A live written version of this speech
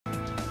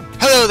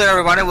Hello there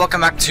everybody,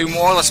 welcome back to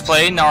more Let's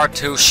Play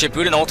Naruto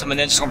Shippuden Ultimate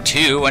Ninja Storm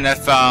 2, and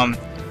if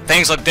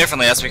things look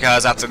differently, that's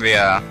because after the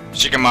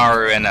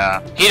Shikamaru and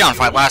Hidan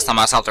fight last time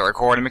I stopped the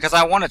recording because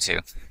I wanted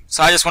to.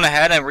 So I just went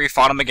ahead and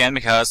refought him again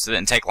because it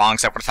didn't take long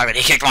except for the fact that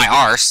he kicked my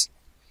arse.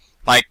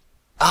 Like,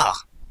 ugh.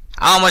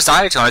 I almost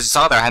died to him, as you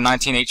saw there, I had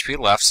 19 HP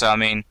left, so I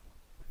mean...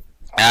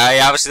 he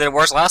obviously did it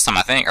worse last time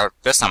I think, or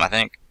this time I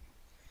think.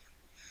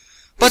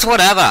 But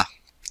whatever.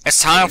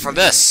 It's time for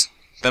this.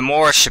 The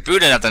more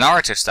Shippuden of the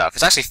Naruto stuff.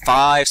 It's actually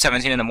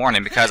 5:17 in the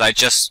morning because I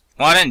just...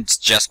 Well, I didn't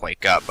just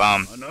wake up.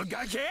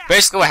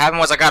 Basically what happened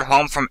was I got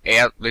home from...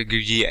 I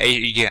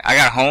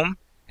got home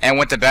and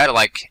went to bed at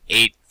like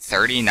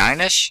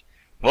 8:39ish.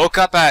 Woke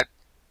up at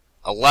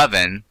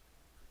 11.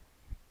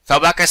 Fell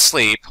back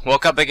asleep.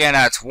 Woke up again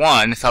at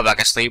 1. Fell back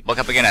asleep. Woke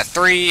up again at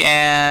 3.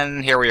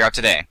 And here we are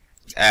today.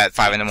 At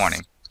 5 in the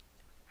morning.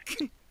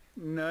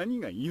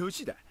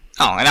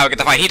 Oh, and now we get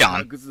to fight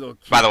Hidan,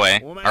 by the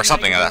way, or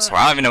something of that sort.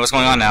 I don't even know what's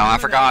going on now. I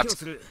forgot.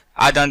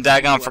 I done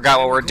daggone forgot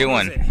what we're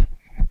doing.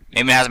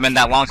 Maybe it hasn't been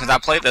that long since I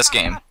played this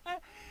game.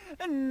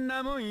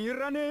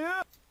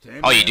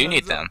 Oh, you do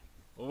need them.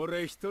 Oh,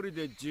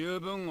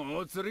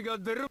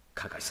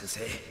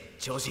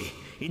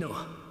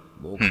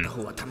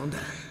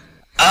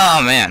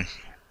 man.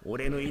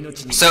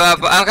 So,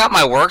 I've got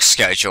my work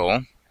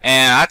schedule,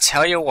 and I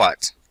tell you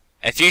what.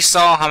 If you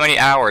saw how many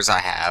hours I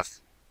have,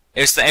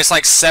 it's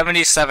like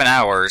 77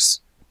 hours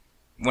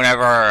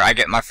whenever I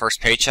get my first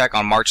paycheck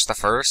on March the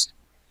 1st.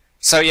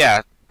 So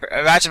yeah,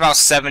 imagine about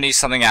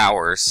 70-something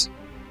hours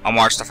on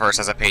March the 1st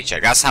as a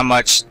paycheck. That's how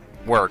much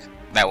work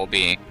that will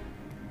be.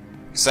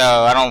 So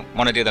I don't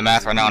want to do the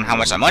math right now on how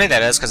much money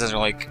that is, because it doesn't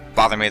really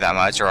bother me that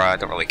much, or I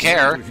don't really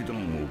care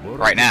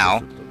right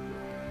now,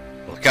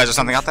 because there's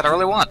something out that I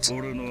really want.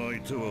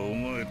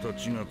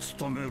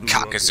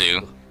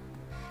 Kakuzu.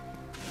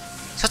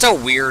 Such a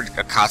weird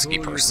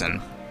Akatsuki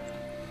person.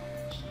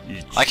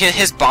 Like,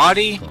 his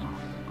body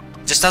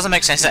just doesn't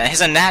make sense.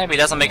 His anatomy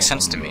doesn't make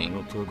sense to me.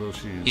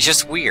 He's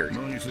just weird.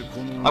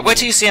 Like, wait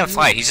till you see him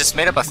fight. He's just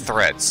made up of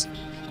threads.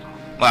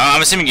 Well,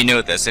 I'm assuming you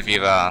knew this if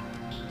you've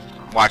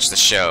watched the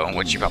show,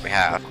 which you probably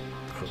have.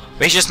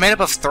 But he's just made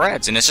up of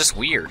threads, and it's just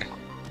weird.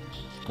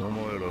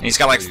 And he's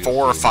got like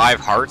 4 or 5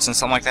 hearts and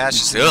something like that.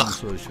 It's just,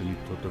 ugh.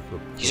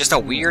 He's just a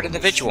weird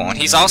individual, and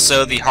he's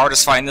also the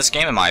hardest fight in this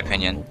game, in my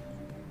opinion.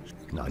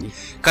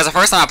 Because the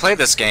first time I played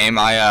this game,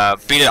 I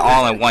beat it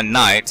all in one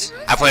night.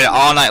 I played it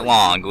all night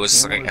long. It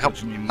was like, I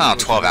don't know,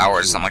 12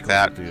 hours or something like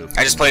that.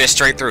 I just played it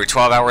straight through,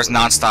 12 hours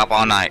non-stop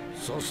all night.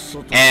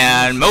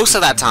 And most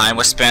of that time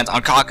was spent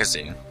on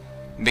Kakuzu,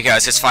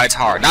 because his fight's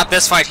hard. Not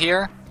this fight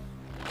here,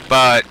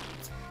 but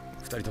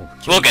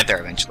we'll get there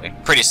eventually,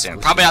 pretty soon.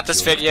 Probably not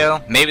this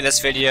video, maybe this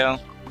video.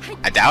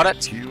 I doubt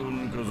it.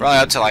 We're only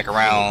up to like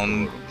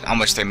around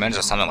almost 3 minutes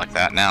or something like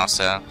that now,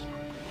 so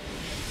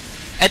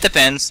it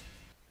depends.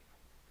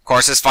 Of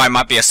course, this fight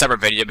might be a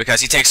separate video because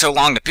he takes so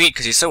long to beat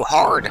because he's so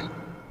hard. I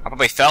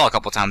probably fell a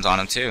couple times on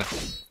him too,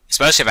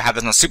 especially if I have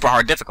this on super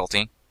hard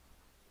difficulty.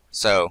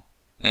 So,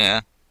 yeah.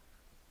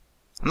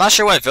 I'm not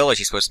sure what village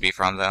he's supposed to be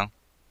from though.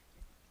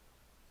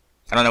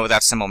 I don't know what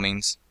that symbol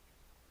means.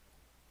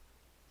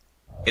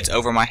 It's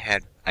over my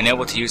head.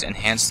 Unable to use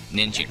enhanced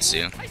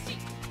ninjutsu.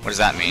 What does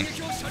that mean?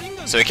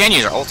 So he can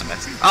use our ultimate.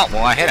 Oh,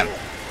 well I hit him.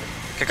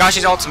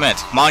 Kakashi's ultimate,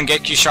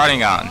 Mangekyo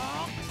Sharingan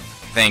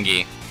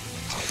thingy.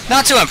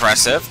 Not too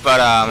impressive,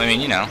 but, I mean,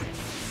 you know.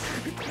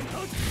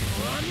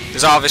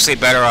 There's obviously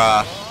better,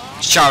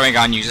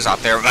 Sharingan users out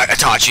there, like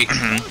Itachi.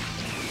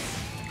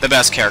 The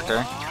best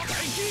character.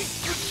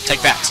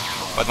 Take that.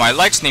 With my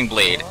lightning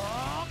blade.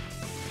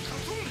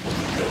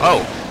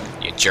 Oh,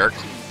 you jerk.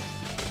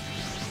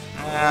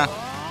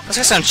 Let's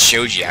get some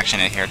Choji action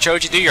in here.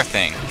 Choji, do your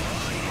thing.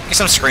 Get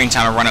some screen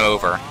time and run him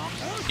over.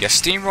 You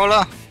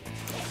steamroller?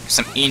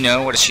 Some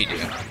Ino, what does she do?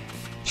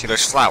 She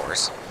throws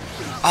flowers.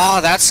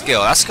 Oh, that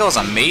skill. That skill is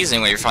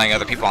amazing when you're fighting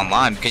other people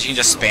online because you can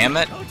just spam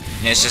it,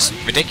 and it's just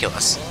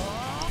ridiculous.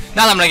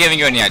 Not that I'm not giving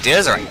you any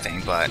ideas or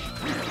anything, but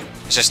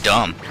it's just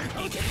dumb.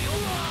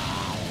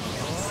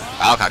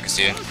 Wow,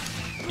 Kakuzu.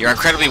 You're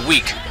incredibly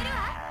weak.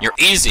 You're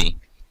easy.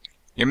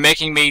 You're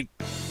making me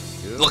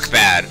look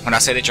bad when I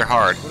say that you're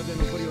hard.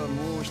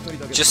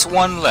 Just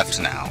one left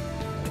now.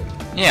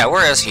 Yeah,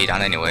 where is Hidan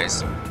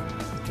anyways?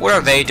 What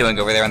are they doing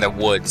over there in the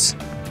woods?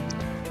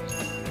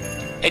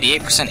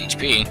 88%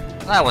 HP.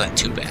 That wasn't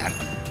too bad.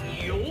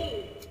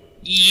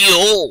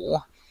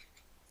 Yo!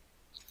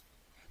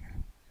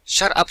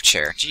 Shut up,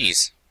 chair.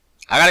 Jeez.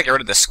 I gotta get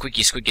rid of the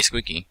squeaky, squeaky,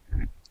 squeaky.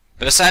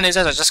 But the sad news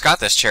is I just got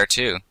this chair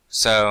too,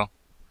 so...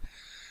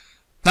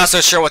 Not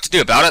so sure what to do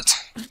about it.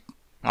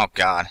 Oh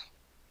god.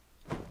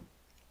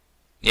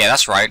 Yeah,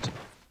 that's right.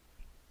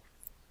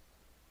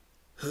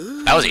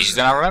 That was easier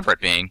than I remember it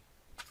being.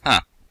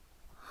 Huh.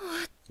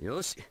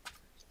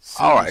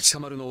 Alright.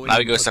 Now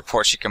we go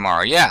support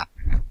Shikamaru. Yeah.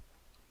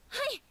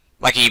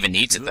 Like he even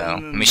needs it, though. I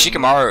mean,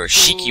 Shikamaru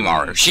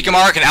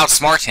can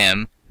outsmart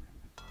him.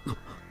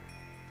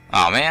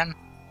 Oh man.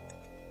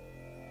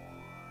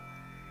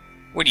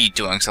 What are you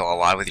doing still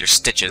alive with your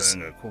stitches?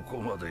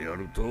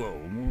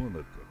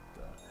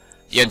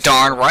 You're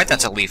darn right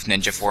that's a leaf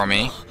ninja for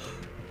me.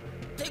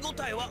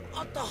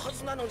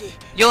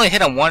 You only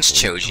hit him once,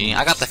 Choji.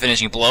 I got the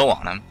finishing blow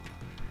on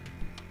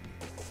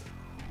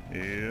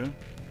him.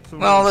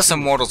 Well, this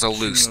immortal's a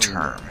loose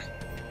term.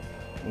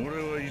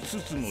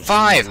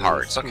 5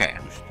 hearts, okay.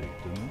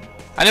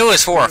 I knew it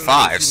was 4 or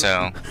 5,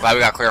 so glad we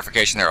got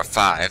clarification there of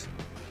 5.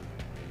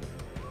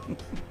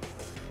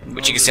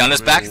 But you can see on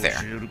his back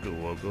there.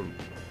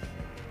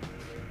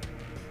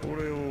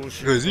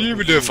 Because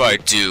even if I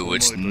do,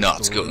 it's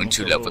not going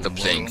to level the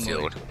playing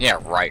field. Yeah,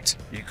 right.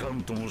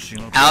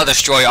 I'll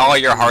destroy all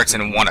your hearts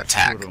in one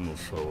attack.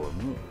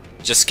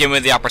 Just give me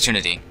the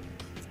opportunity.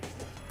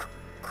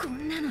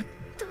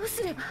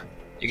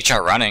 You can try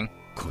running.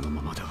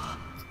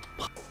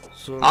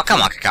 Oh,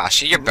 come on,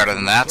 Kakashi, you're better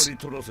than that.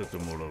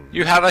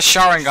 You have a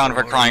Sharingan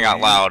for crying out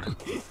loud.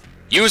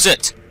 Use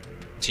it!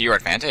 To your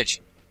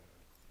advantage.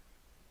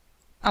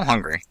 I'm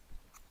hungry.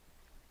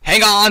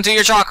 Hang on to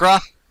your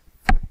chakra!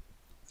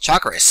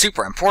 Chakra is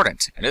super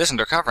important, and it isn't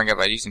recovering it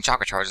by using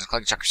chakra charges and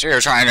collecting chakra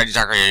spheres.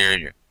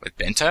 With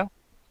Bento?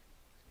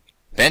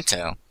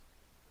 Bento?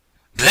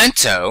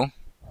 Bento?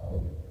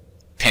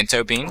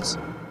 Pinto beans?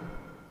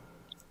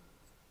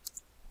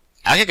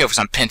 I could go for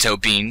some pinto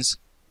beans.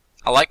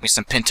 I like me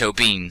some pinto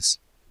beans.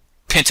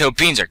 Pinto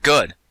beans are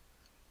good.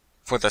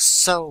 For the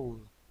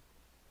soul.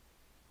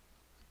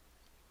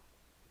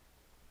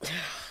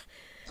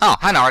 Oh,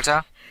 hi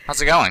Naruto.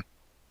 How's it going?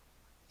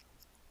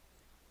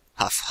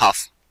 Huff,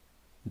 huff.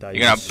 You're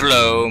gonna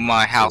blow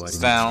my house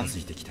down.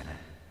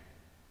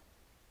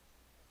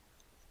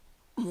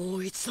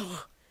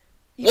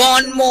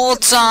 One more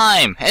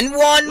time! And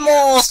one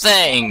more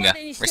thing!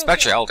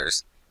 Respect your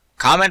elders.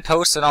 Comment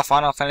posted on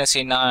Final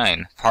Fantasy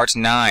IX, Part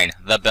 9,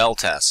 The Bell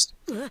Test.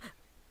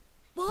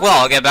 Well,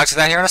 I'll get back to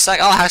that here in a sec.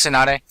 Oh, hi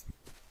Tsunade.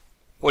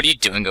 What are you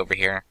doing over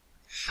here?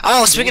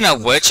 Oh, speaking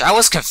of which, I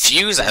was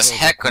confused as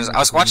heck because I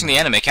was watching the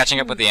anime, catching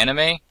up with the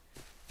anime.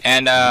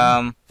 And,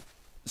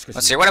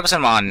 let's see, what episode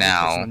am I on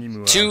now?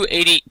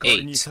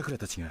 288.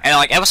 And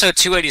like episode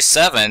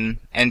 287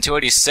 and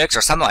 286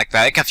 or something like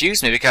that, it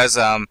confused me because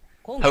the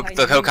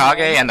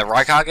Hokage and the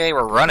Raikage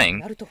were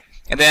running.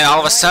 And then all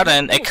of a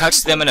sudden, it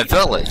cuts them in a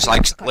village.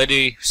 Like,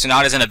 Lady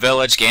Tsunade's in a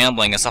village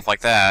gambling and stuff like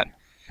that.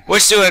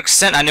 Which to an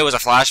extent I knew was a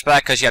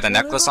flashback because she had the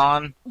necklace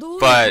on.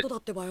 But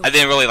it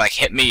didn't really like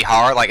hit me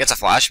hard, like it's a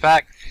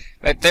flashback.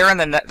 But they're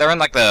in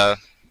like the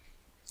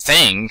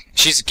thing.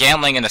 She's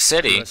gambling in the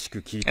city,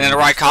 and then the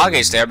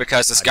Raikage's there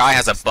because this guy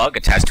has a bug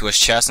attached to his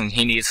chest, and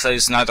he needs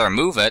Tsunade to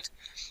remove it.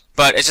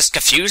 But it just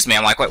confused me.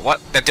 I'm like, wait,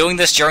 what? They're doing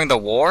this during the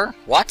war?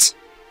 What?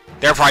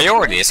 Their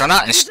priorities. They're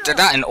not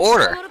in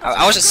order.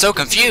 I was just so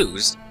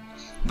confused.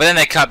 But then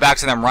they cut back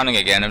to them running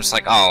again. I'm just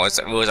like, oh, it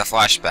was a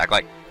flashback.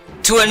 Like,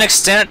 to an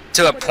extent,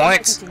 to a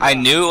point, I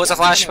knew it was a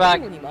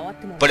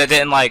flashback, but it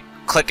didn't like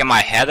click in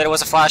my head that it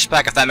was a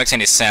flashback. If that makes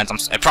any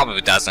sense, it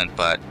probably doesn't.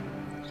 But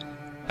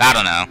I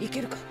don't know.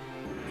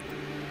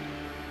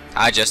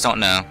 I just don't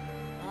know.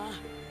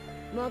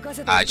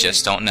 I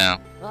just don't know.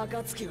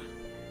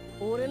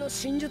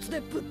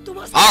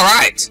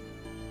 Alright!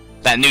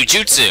 That new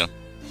jutsu!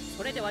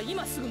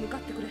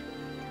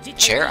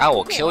 Chair, I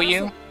will kill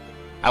you.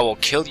 I will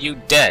kill you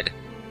dead.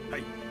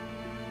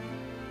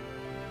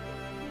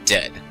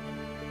 Dead.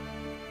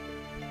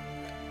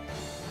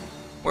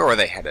 Where were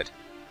they headed?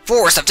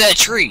 Forest of dead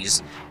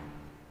trees!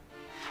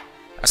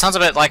 That sounds a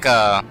bit like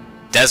a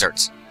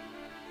desert.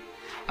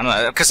 I don't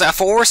know, because a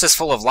forest is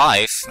full of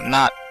life,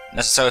 not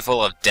necessarily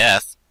full of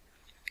death.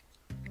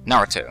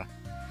 Naruto.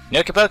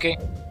 Nokipoki.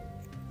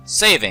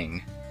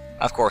 Saving.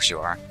 Of course you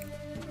are.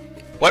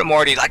 What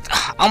more do you like?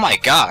 Oh my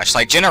gosh,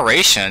 like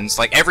Generations,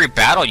 like every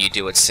battle you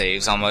do it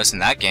saves almost in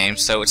that game,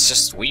 so it's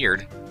just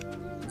weird.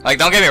 Like,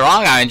 don't get me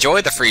wrong, I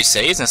enjoy the free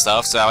saves and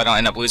stuff, so I don't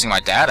end up losing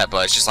my data,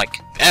 but it's just like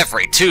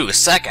every 2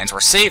 seconds we're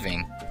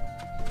saving.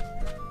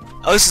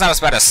 At least it's not as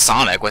bad as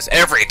Sonic, with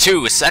every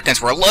 2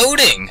 seconds we're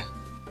loading!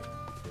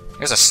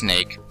 There's a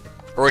snake.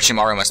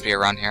 Orochimaru must be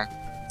around here.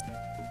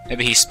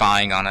 Maybe he's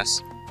spying on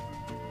us.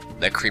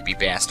 That creepy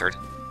bastard.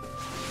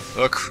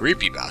 A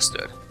creepy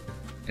bastard.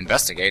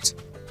 Investigate.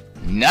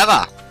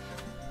 Never!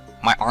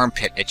 My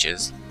armpit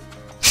itches.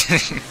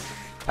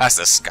 That's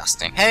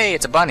disgusting. Hey,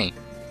 it's a bunny.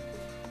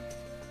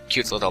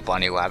 Cute little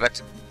bunny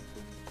rabbit.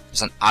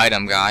 There's an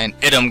item guy, an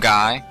item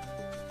guy.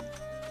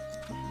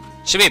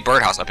 Should be a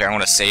birdhouse up here. I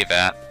want to save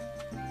that.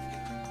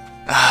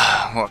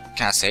 What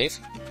can I save?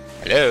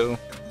 Hello?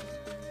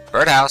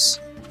 Birdhouse.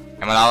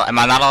 Am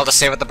I not allowed to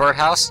save at the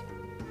birdhouse?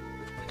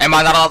 Am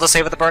I not allowed to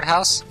save at the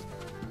birdhouse?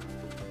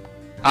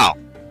 Oh.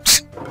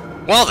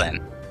 Well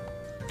then.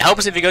 It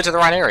helps if you go to the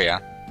right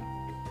area.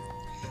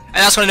 And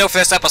that's going to do it for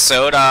this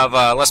episode of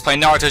Let's Play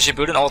Naruto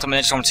Shippuden Ultimate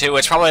Ninja Storm 2.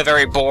 It's probably a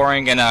very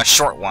boring and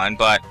short one,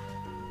 but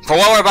for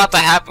what we're about to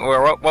happen,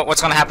 or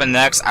what's going to happen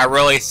next, I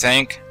really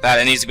think that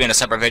it needs to be in a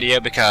separate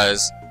video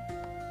because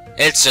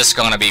it's just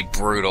going to be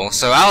brutal.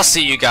 So I'll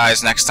see you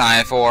guys next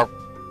time for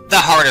the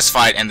hardest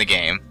fight in the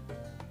game.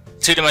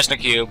 Two-Dimensional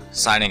Cube,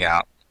 signing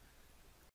out.